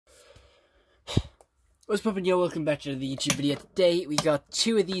What's poppin', yo? Welcome back to the YouTube video. Today we got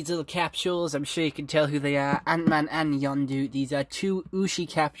two of these little capsules. I'm sure you can tell who they are. Ant-Man and Yondu. These are two Ooshies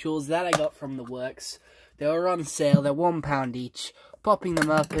capsules that I got from the works. They were on sale. They're £1 each. Popping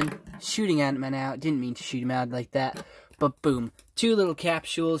them up and shooting Ant-Man out. Didn't mean to shoot him out like that. But boom. Two little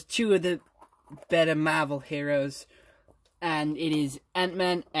capsules. Two of the better Marvel heroes. And it is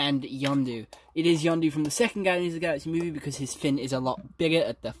Ant-Man and Yondu. It is Yondu from the second Guardians of the Galaxy movie because his fin is a lot bigger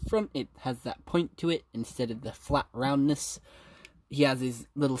at the front. It has that point to it instead of the flat roundness. He has his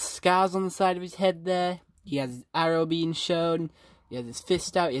little scars on the side of his head there. He has his arrow being shown. He has his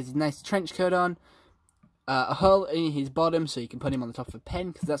fist out. He has his nice trench coat on. A hole in his bottom so you can put him on the top of a pen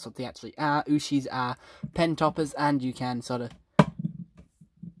because that's what they actually are. Ooshies are pen toppers and you can sort of...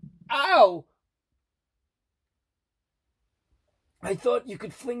 Ow! I thought you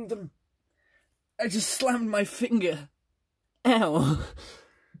could fling them. I just slammed my finger. Ow.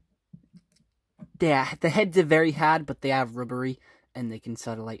 Yeah, the heads are very hard, but they are rubbery, and they can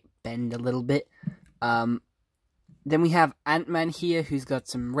sort of, like, bend a little bit. Then we have Ant-Man here, who's got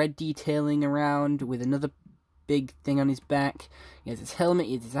some red detailing around, with another big thing on his back. He has his helmet,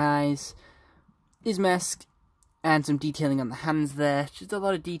 he has his eyes, his mask, and some detailing on the hands there. Just a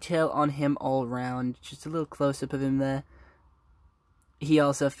lot of detail on him all around. Just a little close-up of him there. He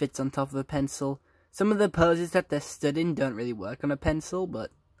also fits on top of a pencil. Some of the poses that they're stood in don't really work on a pencil, but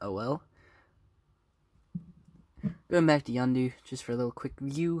oh well. Going back to Yondu, just for a little quick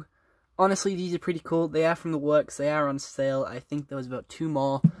view. Honestly, these are pretty cool. They are from the works. They are on sale. I think there was about 2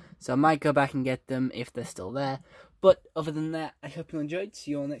 more, so I might go back and get them if they're still there. But other than that, I hope you enjoyed.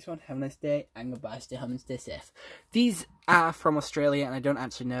 See you all next one. Have a nice day, and goodbye. Stay home and stay safe. These are from Australia, and I don't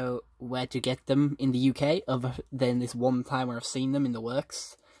actually know where to get them in the UK, other than this one time where I've seen them in the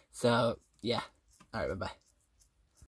works. So, yeah. Alright, bye-bye.